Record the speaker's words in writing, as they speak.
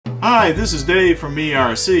Hi, this is Dave from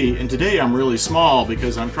ERC, and today I'm really small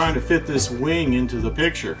because I'm trying to fit this wing into the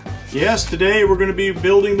picture. Yes, today we're going to be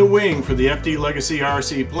building the wing for the FD Legacy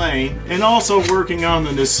RC plane, and also working on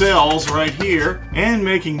the nacelles right here, and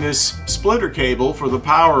making this splitter cable for the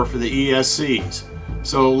power for the ESCs.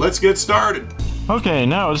 So let's get started. Okay,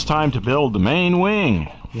 now it's time to build the main wing.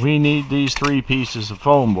 We need these 3 pieces of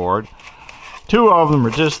foam board. 2 of them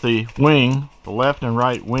are just the wing, the left and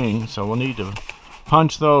right wing, so we'll need to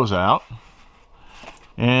punch those out.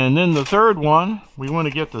 And then the 3rd one, we want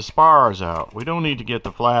to get the spars out. We don't need to get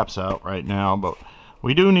the flaps out right now, but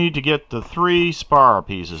we do need to get the 3 spar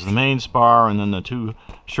pieces, the main spar and then the 2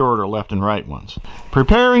 shorter left and right ones.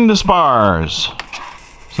 Preparing the spars.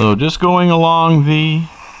 So just going along the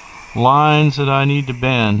lines that I need to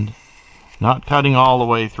bend, not cutting all the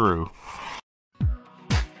way through.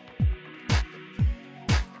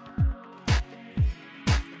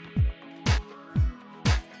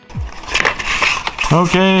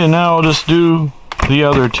 Okay, and now I'll just do the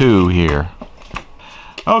other 2 here.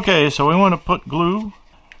 Okay, so we want to put glue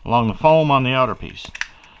along the foam on the outer piece.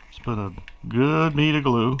 Let's put a good bead of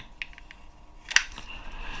glue.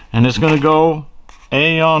 And it's going to go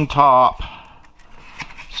A on top.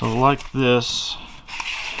 So like this.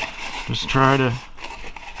 Just try to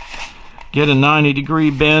get a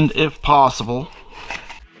 90-degree bend if possible.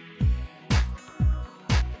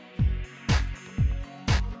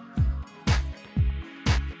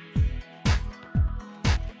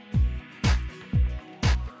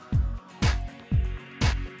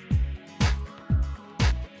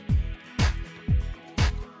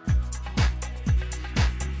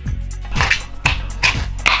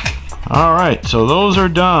 Alright, so those are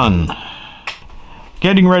done.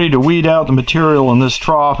 Getting ready to weed out the material in this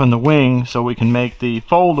trough and the wing so we can make the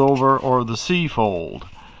fold over or the C-fold.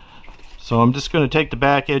 So I'm just going to take the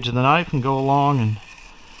back edge of the knife and go along and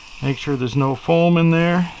make sure there's no foam in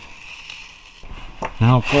there.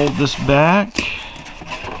 Now fold this back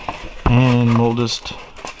and we'll just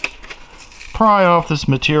pry off this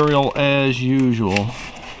material as usual.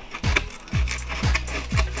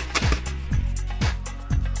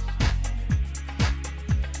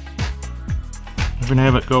 We're going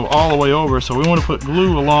to have it go all the way over, so we want to put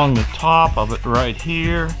glue along the top of it right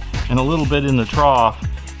here and a little bit in the trough,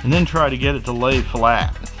 and then try to get it to lay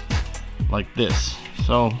flat like this.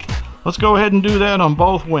 So let's go ahead and do that on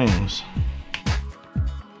both wings.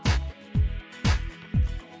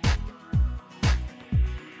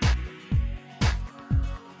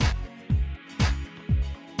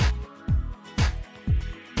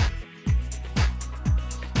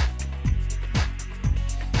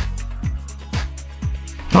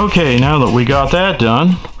 Okay, now that we got that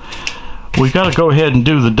done, we've got to go ahead and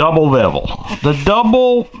do the double bevel. The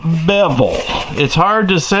double bevel. It's hard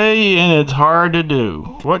to say and it's hard to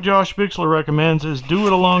do. What Josh Bixler recommends is do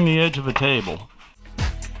it along the edge of a table.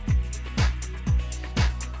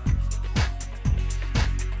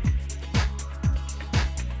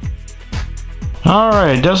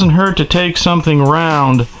 Alright, it doesn't hurt to take something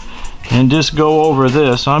round and just go over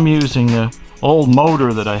this. I'm using an old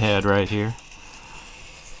motor that I had right here.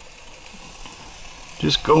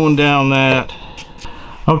 Just going down that.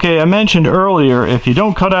 Okay, I mentioned earlier, if you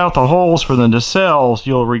don't cut out the holes for the nacelles,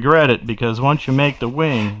 you'll regret it, because once you make the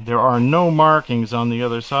wing, there are no markings on the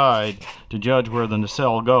other side to judge where the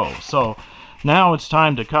nacelle goes. So now it's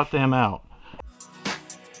time to cut them out.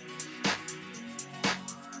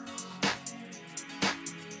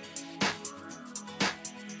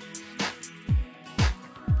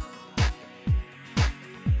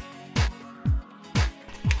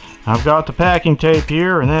 I've got the packing tape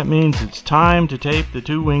here, and that means it's time to tape the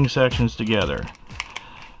 2 wing sections together.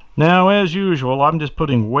 Now, as usual, I'm just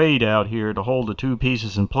putting weight out here to hold the 2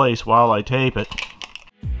 pieces in place while I tape it.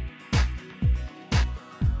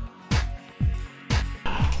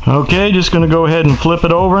 Okay, just going to go ahead and flip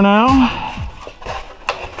it over now.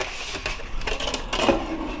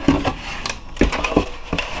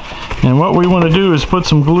 And what we want to do is put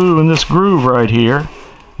some glue in this groove right here,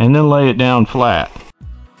 and then lay it down flat.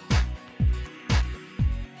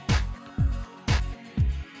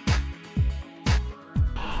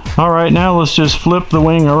 Alright, now let's just flip the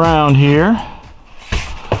wing around here,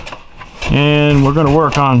 and we're going to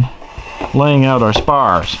work on laying out our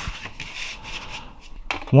spars.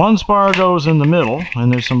 1 spar goes in the middle,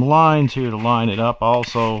 and there's some lines here to line it up,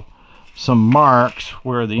 also some marks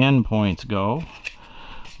where the end points go.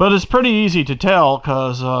 But it's pretty easy to tell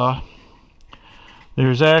because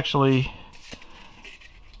there's actually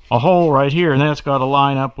a hole right here, and that's got to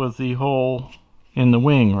line up with the hole in the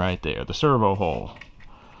wing right there, the servo hole.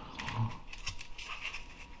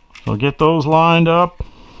 So get those lined up.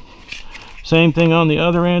 Same thing on the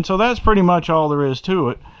other end. So that's pretty much all there is to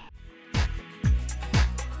it.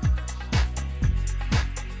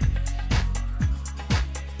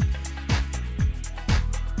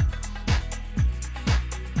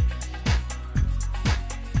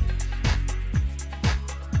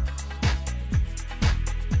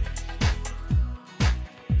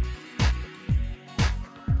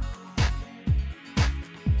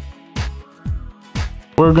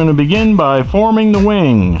 We're going to begin by forming the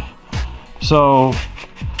wing. So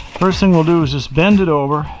first thing we'll do is just bend it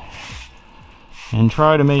over and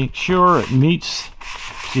try to make sure it meets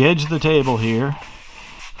the edge of the table here.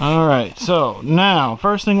 Alright, so now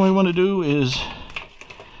first thing we want to do is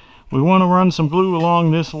we want to run some glue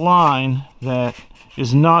along this line that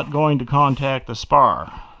is not going to contact the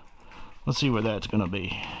spar. Let's see where that's going to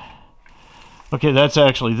be. Okay, that's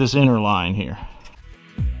actually this inner line here.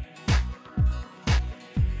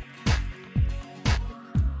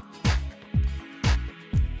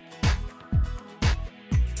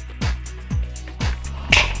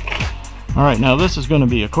 Alright, now this is going to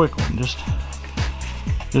be a quick one.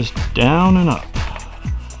 Just down and up.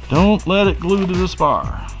 Don't let it glue to the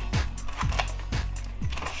spar.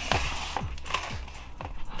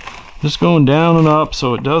 Just going down and up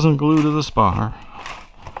so it doesn't glue to the spar.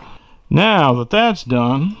 Now that that's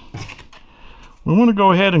done, we want to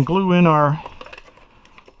go ahead and glue in our,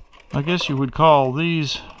 I guess you would call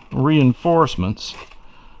these reinforcements,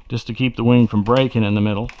 just to keep the wing from breaking in the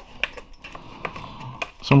middle.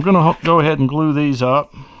 So I'm going to go ahead and glue these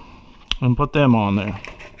up and put them on there.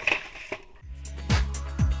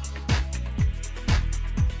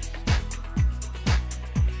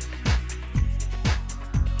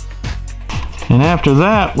 And after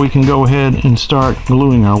that, we can go ahead and start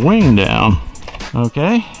gluing our wing down.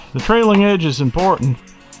 Okay, the trailing edge is important,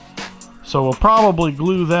 so we'll probably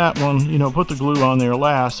glue that one, you know, put the glue on there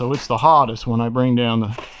last so it's the hottest when I bring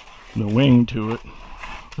down the wing to it.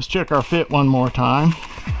 Let's check our fit one more time.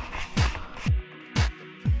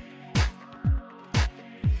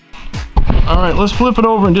 Alright, let's flip it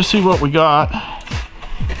over and just see what we got.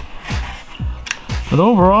 But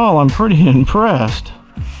overall, I'm pretty impressed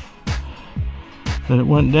that it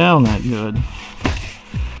went down that good.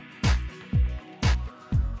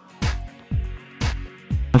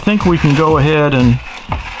 I think we can go ahead and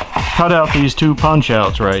cut out these two punch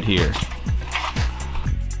outs right here.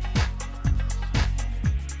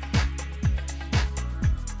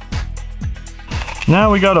 Now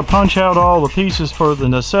we got to punch out all the pieces for the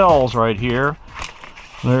nacelles right here.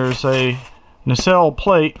 There's a nacelle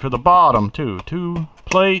plate for the bottom too. 2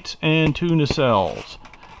 plates and 2 nacelles.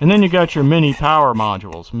 And then you got your mini power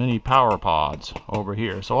modules, mini power pods over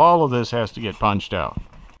here. So all of this has to get punched out.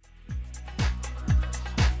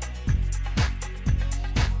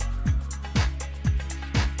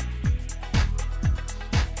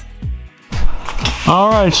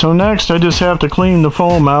 Alright, so next I just have to clean the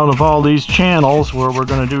foam out of all these channels where we're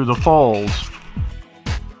going to do the folds.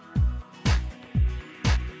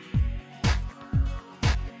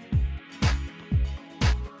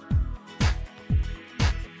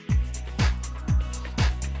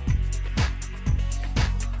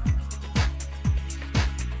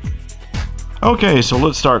 Okay, so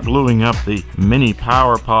let's start gluing up the mini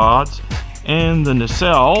power pods and the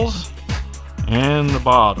nacelles and the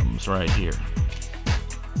bottoms right here.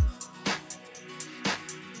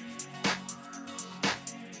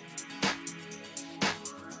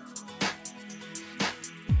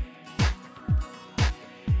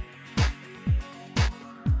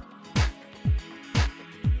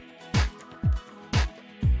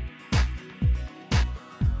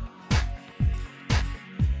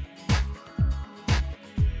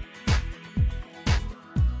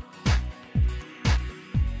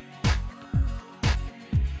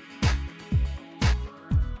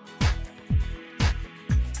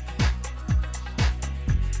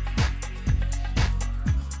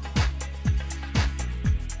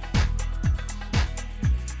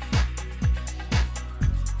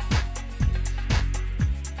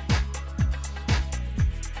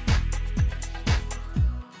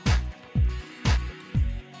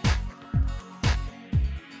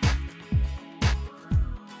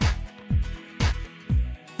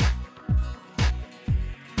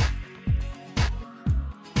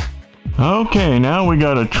 Okay, now we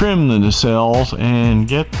got to trim the nacelles and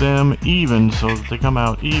get them even so that they come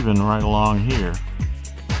out even right along here.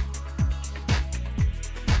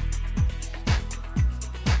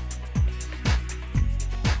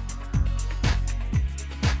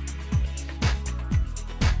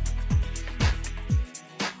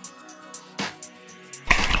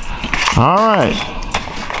 All right.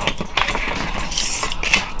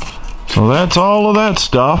 So that's all of that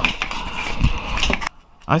stuff.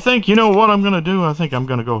 I think, you know what I'm going to do? I think I'm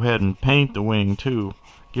going to go ahead and paint the wing too.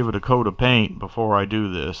 Give it a coat of paint before I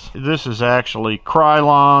do this. This is actually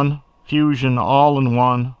Krylon Fusion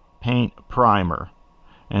all-in-one paint primer.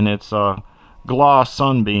 And it's a gloss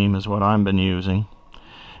sunbeam is what I've been using.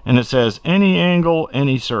 And it says any angle,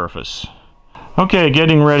 any surface. Okay,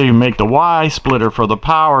 getting ready to make the Y splitter for the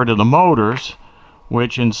power to the motors,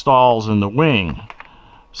 which installs in the wing.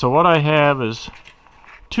 So what I have is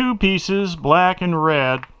two pieces, black and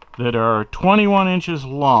red, that are 21 inches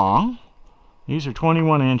long. These are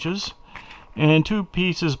 21 inches. And two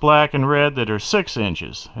pieces, black and red, that are 6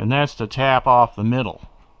 inches. And that's to tap off the middle.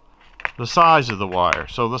 The size of the wire.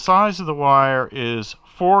 So the size of the wire is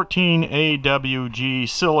 14 AWG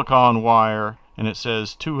silicon wire, and it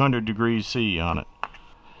says 200 degrees C on it.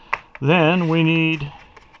 Then we need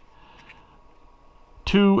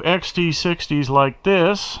two XT60s like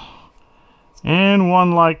this and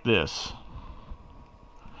one like this.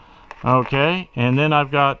 Okay, and then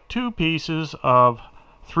I've got two pieces of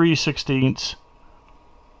 3/16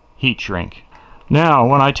 heat shrink. Now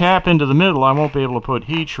when I tap into the middle, I won't be able to put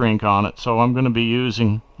heat shrink on it, so I'm going to be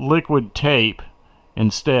using liquid tape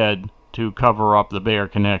instead to cover up the bare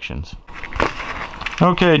connections.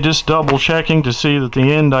 Okay, just double checking to see that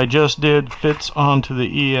the end I just did fits onto the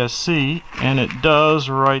ESC, and it does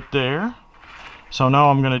right there. So now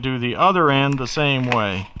I'm going to do the other end the same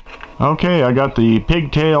way. Okay, I got the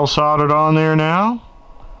pigtail soldered on there now.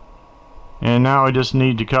 And now I just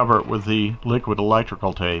need to cover it with the liquid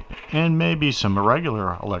electrical tape, and maybe some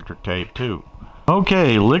regular electric tape too.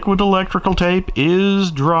 Okay, liquid electrical tape is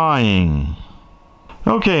drying.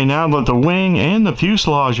 Okay, now that the wing and the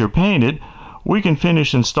fuselage are painted, we can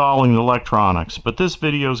finish installing the electronics, but this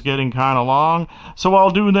video is getting kind of long, so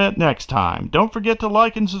I'll do that next time. Don't forget to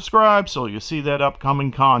like and subscribe so you see that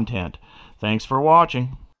upcoming content. Thanks for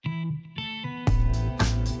watching.